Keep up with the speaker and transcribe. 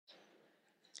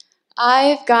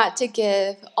I've got to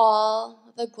give all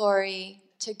the glory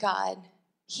to God.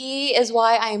 He is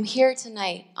why I am here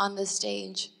tonight on this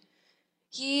stage.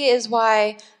 He is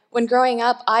why, when growing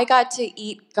up, I got to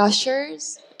eat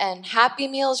Gushers and Happy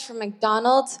Meals from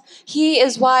McDonald's. He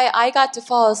is why I got to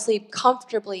fall asleep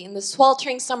comfortably in the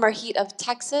sweltering summer heat of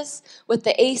Texas with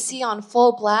the AC on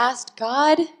full blast.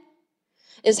 God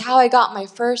is how I got my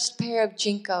first pair of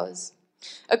Jinkos.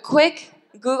 A quick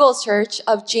Google search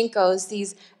of Jinkos,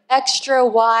 these extra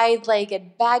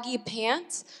wide-legged baggy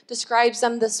pants, describes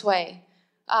them this way.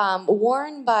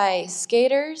 Worn by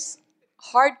skaters,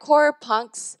 hardcore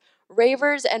punks,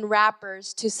 ravers, and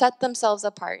rappers to set themselves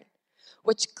apart,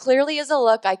 which clearly is a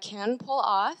look I can pull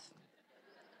off.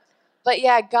 But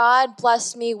yeah, God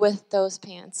blessed me with those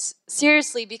pants.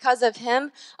 Seriously, because of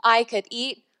him, I could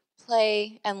eat,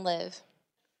 play, and live.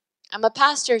 I'm a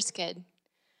pastor's kid.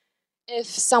 If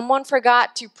someone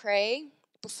forgot to pray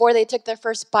before they took their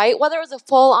first bite, whether it was a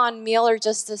full on meal or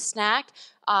just a snack,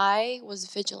 I was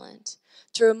vigilant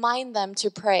to remind them to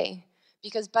pray,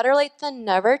 because better late than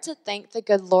never to thank the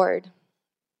good Lord.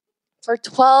 For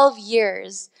 12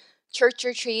 years, church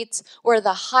retreats were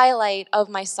the highlight of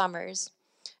my summers.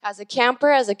 As a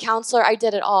camper, as a counselor, I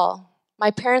did it all.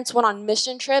 My parents went on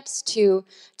mission trips to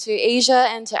Asia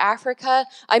and to Africa.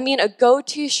 I mean, a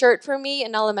go-to shirt for me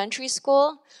in elementary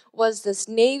school was this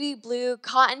navy blue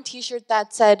cotton t-shirt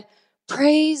that said,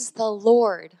 "Praise the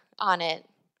Lord" on it.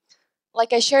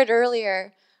 Like I shared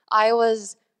earlier, I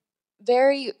was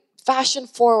very fashion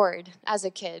forward as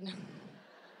a kid.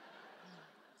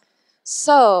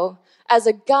 So, as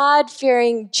a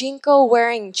God-fearing,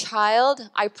 Jinko-wearing child,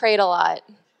 I prayed a lot.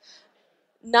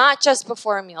 Not just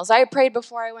before meals. I prayed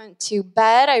before I went to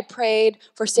bed. I prayed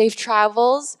for safe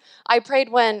travels. I prayed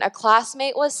when a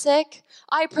classmate was sick.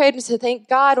 I prayed to thank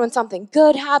God when something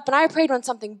good happened. I prayed when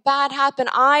something bad happened.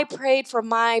 I prayed for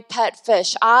my pet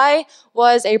fish. I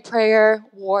was a prayer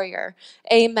warrior.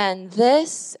 Amen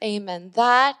this, amen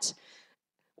that,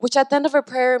 which at the end of a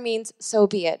prayer means so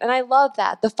be it. And I love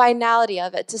that, the finality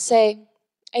of it, to say,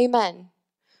 amen,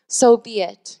 so be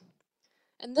it.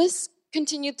 And this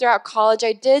continued throughout college.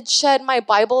 I did shed my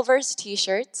Bible verse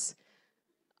t-shirts.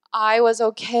 I was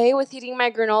okay with eating my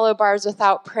granola bars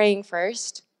without praying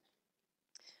first.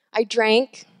 I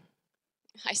drank.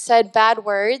 I said bad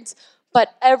words.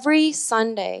 But every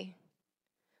Sunday,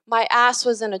 my ass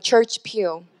was in a church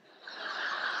pew.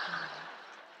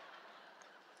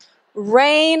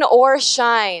 Rain or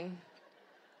shine,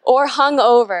 or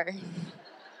hungover.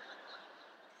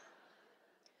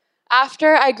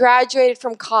 After I graduated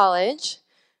from college,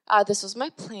 this was my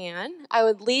plan. I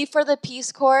would leave for the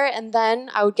Peace Corps, and then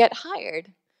I would get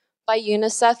hired by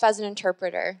UNICEF as an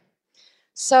interpreter.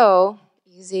 So,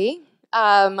 easy.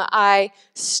 I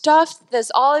stuffed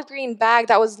this olive green bag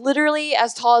that was literally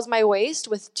as tall as my waist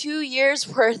with 2 years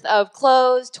worth of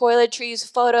clothes, toiletries,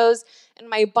 photos, and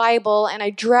my Bible, and I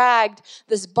dragged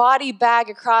this body bag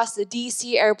across the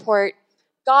DC airport,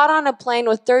 got on a plane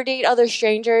with 38 other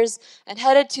strangers, and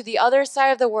headed to the other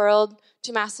side of the world,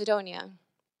 to Macedonia.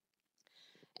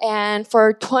 And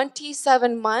for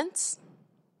 27 months,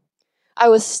 I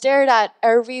was stared at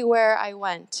everywhere I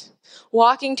went.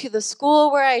 Walking to the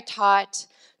school where I taught,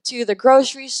 to the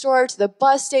grocery store, to the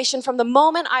bus station. From the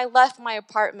moment I left my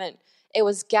apartment, it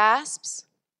was gasps,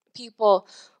 people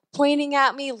pointing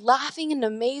at me, laughing in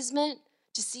amazement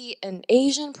to see an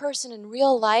Asian person in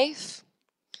real life,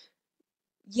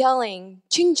 yelling,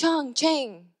 "Ching Chong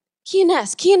Ching,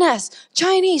 Kines, Kines,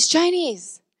 Chinese,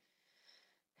 Chinese."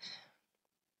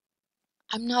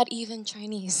 I'm not even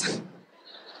Chinese.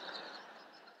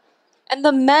 And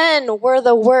the men were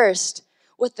the worst,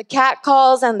 with the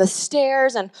catcalls and the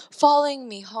stares and following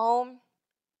me home.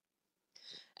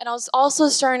 And I was also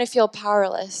starting to feel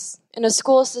powerless in a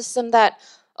school system that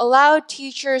allowed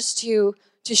teachers to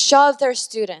shove their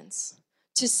students,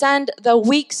 to send the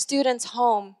weak students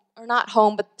home, or not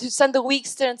home, but to send the weak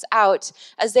students out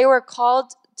as they were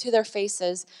called to their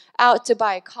faces, out to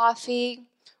buy coffee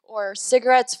or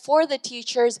cigarettes for the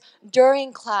teachers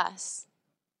during class.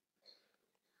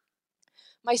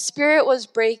 My spirit was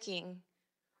breaking,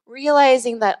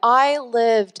 realizing that I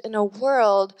lived in a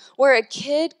world where a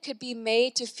kid could be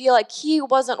made to feel like he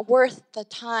wasn't worth the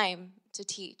time to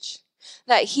teach,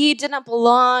 that he didn't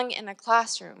belong in a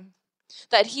classroom,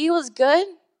 that he was good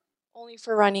only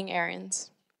for running errands.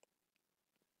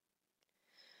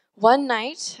 One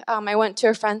night, I went to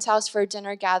a friend's house for a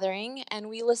dinner gathering, and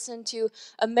we listened to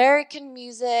American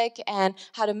music and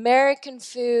had American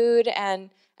food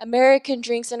and American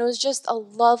drinks, and it was just a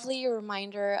lovely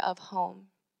reminder of home.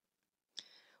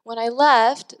 When I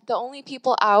left, the only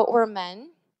people out were men,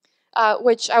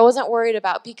 which I wasn't worried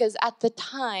about because at the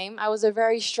time I was a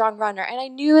very strong runner and I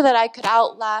knew that I could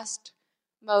outlast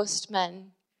most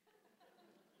men.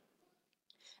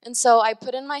 And so I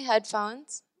put in my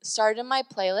headphones, started my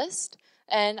playlist,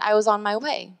 and I was on my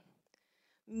way.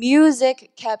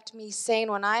 Music kept me sane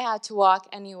when I had to walk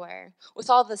anywhere. With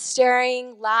all the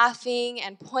staring, laughing,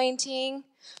 and pointing,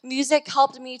 music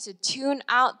helped me to tune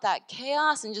out that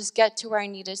chaos and just get to where I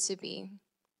needed to be.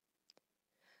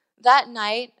 That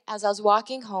night, as I was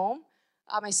walking home,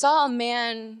 I saw a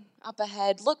man up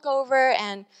ahead look over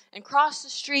and cross the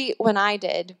street when I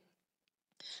did.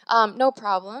 No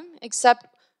problem, except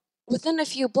within a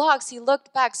few blocks, he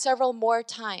looked back several more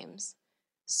times.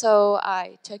 So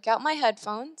I took out my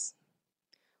headphones,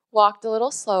 walked a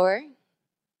little slower.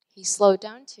 He slowed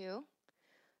down too,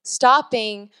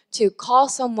 stopping to call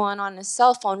someone on his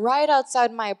cell phone right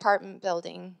outside my apartment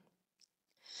building.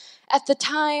 At the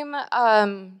time,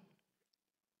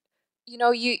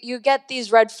 you get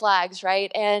these red flags,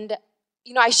 right? And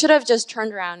I should have just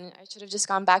turned around. I should have just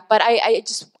gone back. But I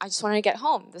just wanted to get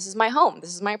home. This is my home.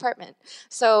 This is my apartment.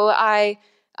 So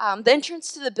the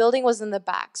entrance to the building was in the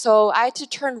back. So I had to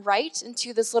turn right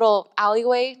into this little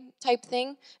alleyway type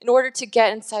thing in order to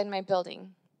get inside my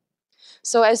building.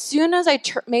 So as soon as I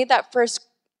turned that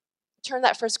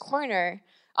first corner,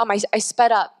 I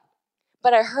sped up.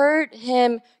 But I heard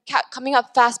him coming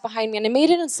up fast behind me, and I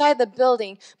made it inside the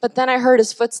building, but then I heard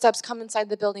his footsteps come inside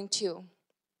the building too.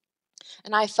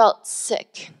 And I felt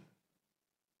sick.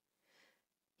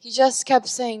 He just kept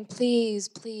saying, please,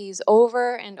 please,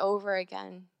 over and over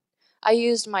again. I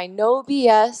used my no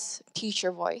BS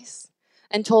teacher voice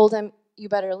and told him, you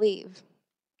better leave.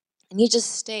 And he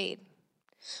just stayed,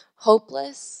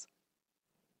 hopeless,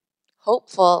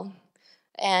 hopeful,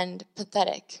 and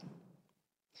pathetic.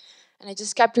 And I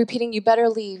just kept repeating, you better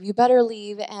leave, you better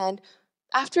leave. And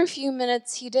after a few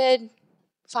minutes, he did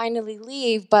finally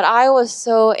leave, but I was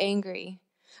so angry.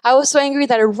 I was so angry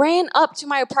that I ran up to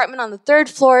my apartment on the 3rd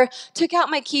floor, took out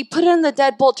my key, put it in the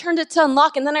deadbolt, turned it to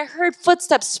unlock, and then I heard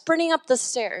footsteps sprinting up the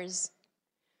stairs.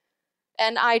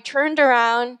 And I turned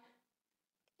around,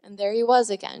 and there he was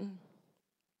again.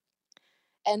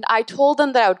 And I told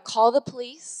him that I would call the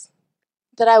police,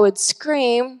 that I would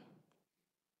scream.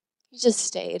 He just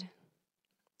stayed.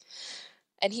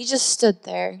 And he just stood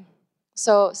there.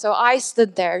 So I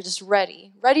stood there just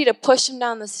ready to push him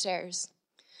down the stairs.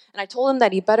 And I told him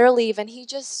that he better leave, and he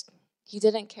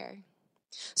didn't care.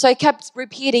 So I kept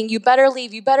repeating, you better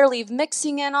leave,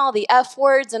 mixing in all the F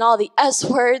words and all the S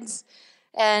words.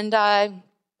 And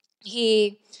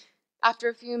he, after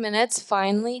a few minutes,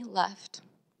 finally left.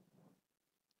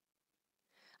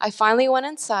 I finally went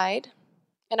inside,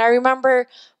 and I remember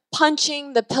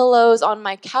punching the pillows on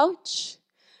my couch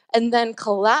and then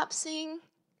collapsing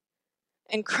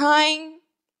and crying.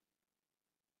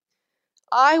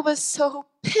 I was so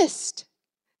pissed,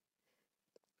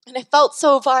 and I felt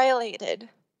so violated.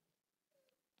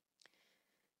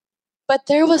 But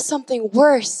there was something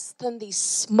worse than these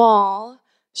small,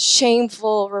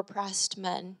 shameful, repressed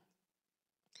men.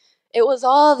 It was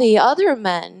all the other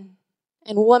men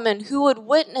and women who would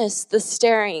witness the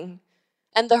staring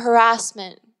and the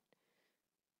harassment,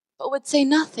 but would say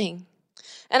nothing.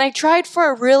 And I tried for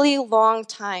a really long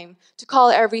time to call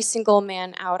every single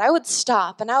man out. I would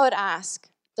stop and I would ask,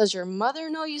 does your mother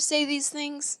know you say these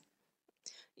things?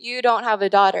 You don't have a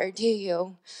daughter, do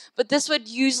you? But this would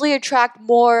usually attract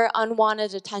more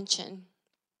unwanted attention.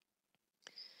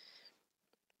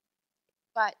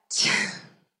 But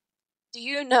do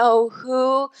you know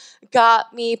who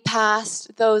got me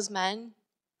past those men?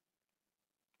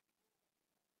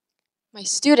 My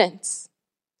students.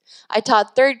 I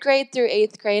taught 3rd grade through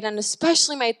 8th grade, and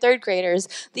especially my 3rd graders.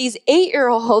 These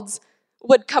 8-year-olds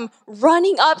would come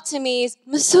running up to me,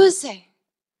 Masuse,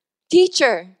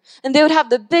 teacher. And they would have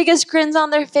the biggest grins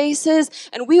on their faces,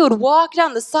 and we would walk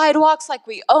down the sidewalks like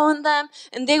we owned them,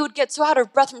 and they would get so out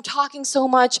of breath from talking so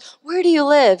much. Where do you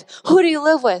live? Who do you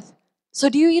live with? So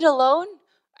do you eat alone?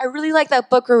 I really like that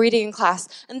book we're reading in class.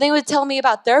 And they would tell me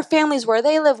about their families, where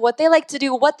they live, what they like to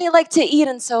do, what they like to eat,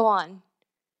 and so on.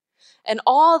 And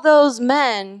all those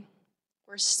men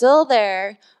were still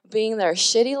there, being their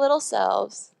shitty little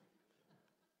selves,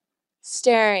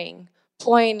 staring,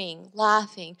 pointing,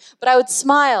 laughing. But I would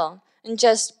smile and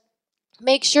just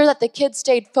make sure that the kids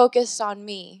stayed focused on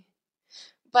me.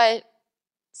 But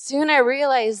soon I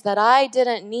realized that I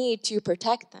didn't need to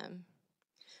protect them.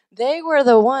 They were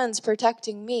the ones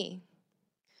protecting me.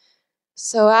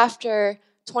 So after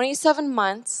 27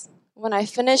 months, when I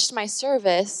finished my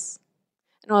service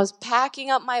and I was packing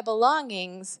up my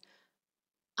belongings,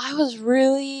 I was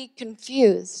really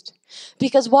confused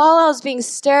because while I was being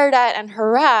stared at and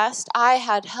harassed, I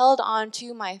had held on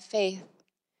to my faith.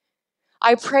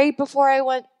 I prayed before I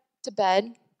went to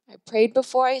bed. I prayed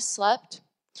before I slept.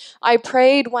 I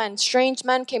prayed when strange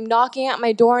men came knocking at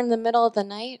my door in the middle of the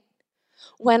night.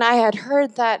 When I had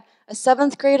heard that a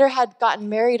seventh grader had gotten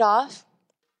married off,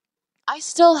 I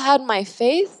still had my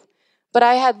faith, but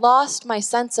I had lost my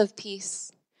sense of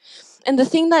peace. And the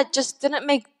thing that just didn't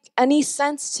make any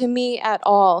sense to me at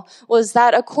all was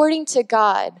that according to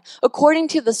God, according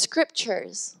to the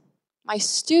scriptures, my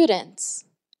students,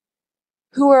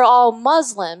 who were all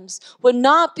Muslims, would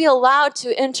not be allowed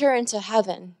to enter into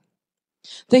heaven.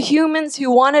 The humans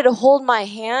who wanted to hold my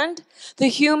hand, the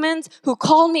humans who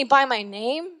called me by my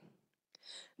name,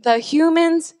 the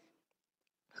humans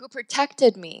who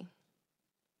protected me.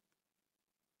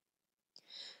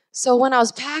 So when I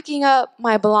was packing up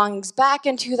my belongings back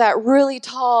into that really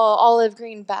tall olive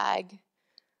green bag,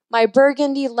 my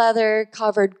burgundy leather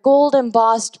covered gold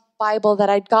embossed Bible that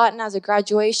I'd gotten as a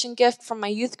graduation gift from my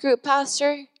youth group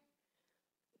pastor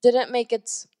didn't make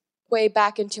its way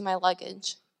back into my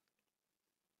luggage.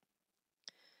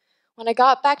 When I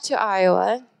got back to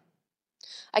Iowa,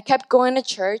 I kept going to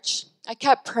church, I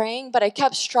kept praying, but I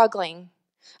kept struggling.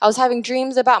 I was having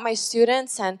dreams about my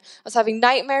students, and I was having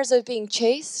nightmares of being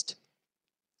chased.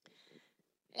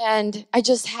 And I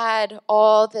just had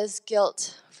all this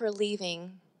guilt for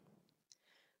leaving.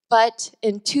 But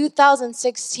in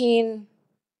 2016,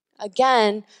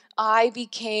 again, I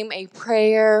became a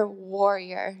prayer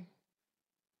warrior.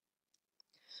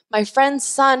 My friend's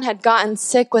son had gotten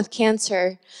sick with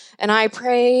cancer, and I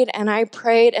prayed,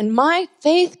 and my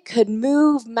faith could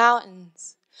move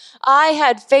mountains. I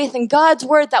had faith in God's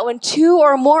word that when two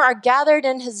or more are gathered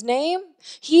in his name,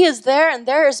 he is there and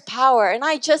there is power. And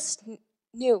I just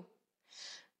knew.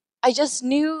 I just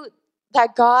knew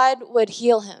that God would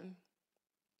heal him.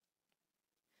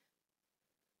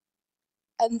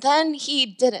 And then he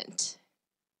didn't.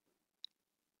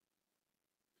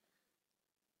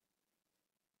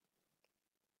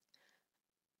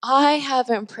 I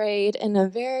haven't prayed in a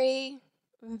very,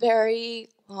 very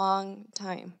long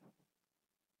time.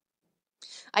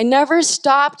 I never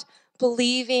stopped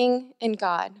believing in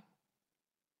God.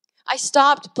 I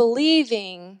stopped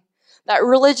believing that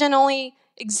religion only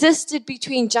existed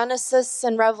between Genesis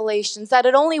and Revelations, that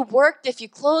it only worked if you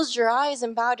closed your eyes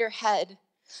and bowed your head,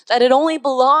 that it only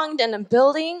belonged in a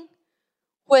building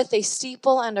with a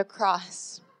steeple and a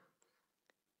cross.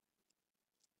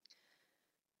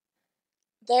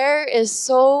 There is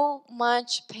so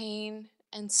much pain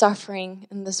and suffering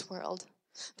in this world.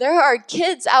 There are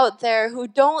kids out there who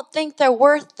don't think they're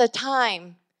worth the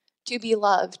time to be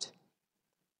loved.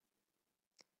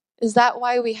 Is that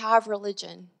why we have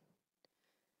religion?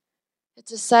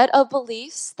 It's a set of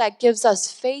beliefs that gives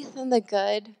us faith in the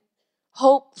good,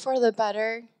 hope for the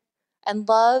better, and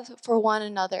love for one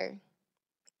another.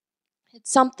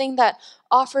 It's something that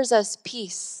offers us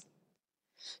peace,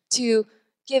 to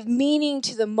give meaning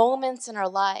to the moments in our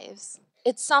lives.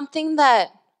 It's something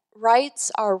that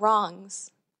rights our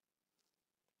wrongs.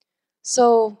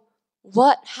 So,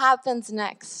 what happens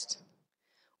next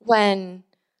when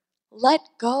let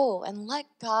go and let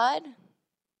God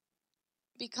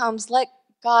becomes let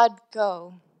God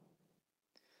go?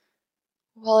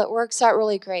 Well, it works out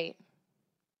really great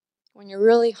when you're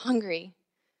really hungry,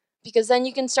 because then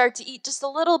you can start to eat just a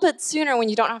little bit sooner when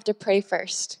you don't have to pray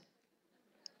first.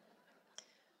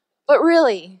 But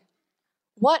really,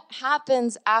 what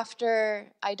happens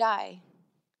after I die?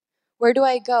 Where do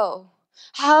I go?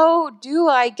 How do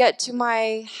I get to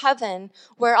my heaven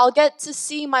where I'll get to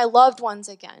see my loved ones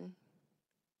again?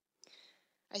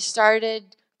 I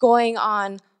started going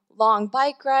on long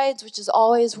bike rides, which is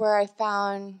always where I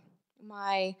found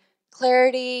my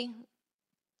clarity,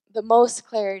 the most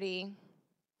clarity.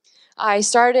 I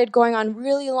started going on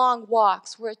really long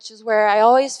walks, which is where I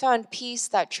always found peace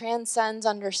that transcends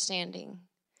understanding.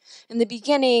 In the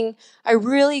beginning, I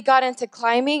really got into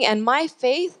climbing, and my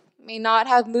faith may not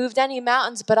have moved any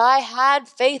mountains, but I had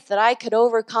faith that I could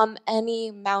overcome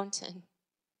any mountain.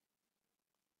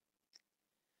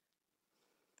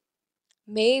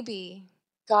 Maybe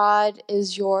God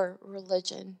is your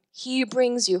religion. He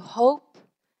brings you hope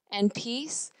and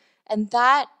peace, and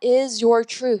that is your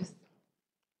truth.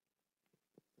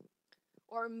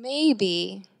 Or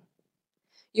maybe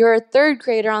you're a third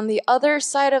grader on the other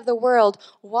side of the world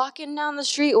walking down the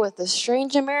street with a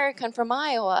strange American from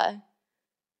Iowa,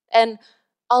 and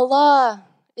Allah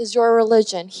is your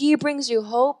religion. He brings you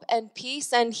hope and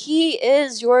peace, and He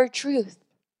is your truth.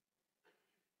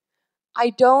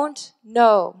 I don't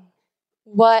know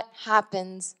what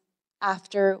happens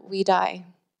after we die.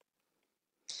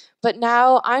 But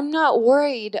now I'm not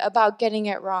worried about getting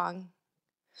it wrong.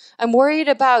 I'm worried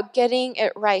about getting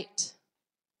it right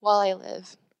while I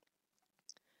live.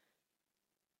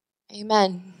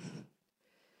 Amen.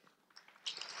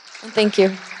 And thank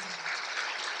you.